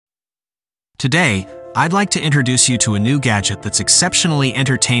Today, I'd like to introduce you to a new gadget that's exceptionally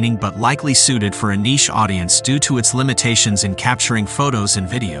entertaining but likely suited for a niche audience due to its limitations in capturing photos and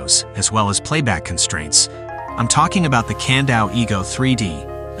videos, as well as playback constraints. I'm talking about the Kandao EGO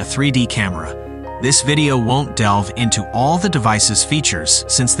 3D, a 3D camera. This video won't delve into all the device's features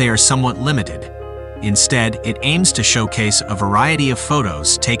since they are somewhat limited. Instead, it aims to showcase a variety of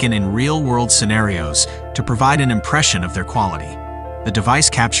photos taken in real-world scenarios to provide an impression of their quality. The device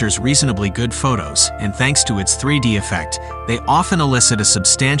captures reasonably good photos, and thanks to its 3D effect, they often elicit a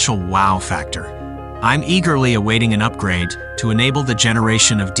substantial wow factor. I'm eagerly awaiting an upgrade to enable the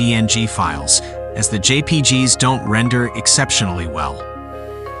generation of DNG files, as the JPGs don't render exceptionally well.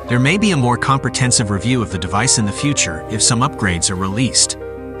 There may be a more comprehensive review of the device in the future if some upgrades are released.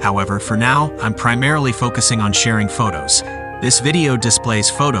 However, for now, I'm primarily focusing on sharing photos. This video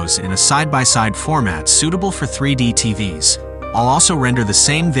displays photos in a side-by-side format suitable for 3D TVs. I'll also render the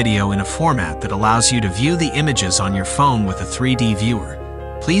same video in a format that allows you to view the images on your phone with a 3D viewer.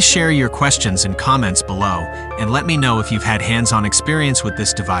 Please share your questions and comments below, and let me know if you've had hands-on experience with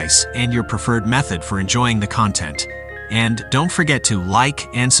this device and your preferred method for enjoying the content. And don't forget to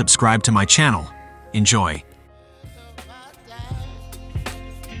like and subscribe to my channel. Enjoy!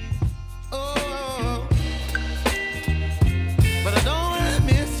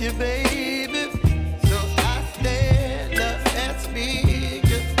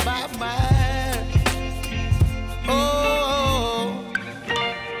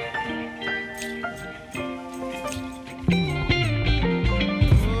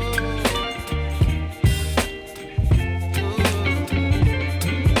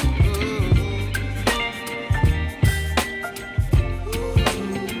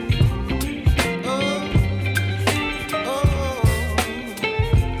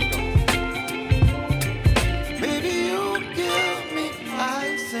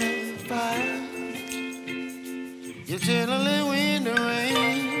 You're chilling when the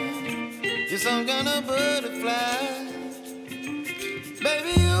rain. You're some kind of butterfly.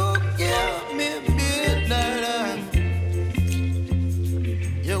 Baby, you give me midnight.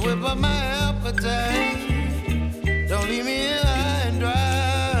 You whip up my appetite. Don't leave me here high and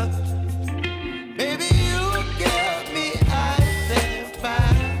dry. Baby, you give me ice and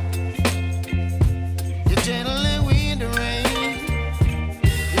fire. You're chilling when the rain.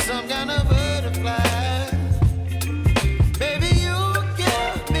 You're some kind of butterfly.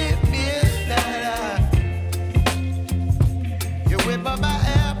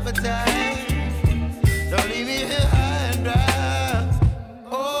 Don't leave me here high and dry.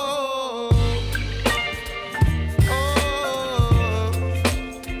 Oh,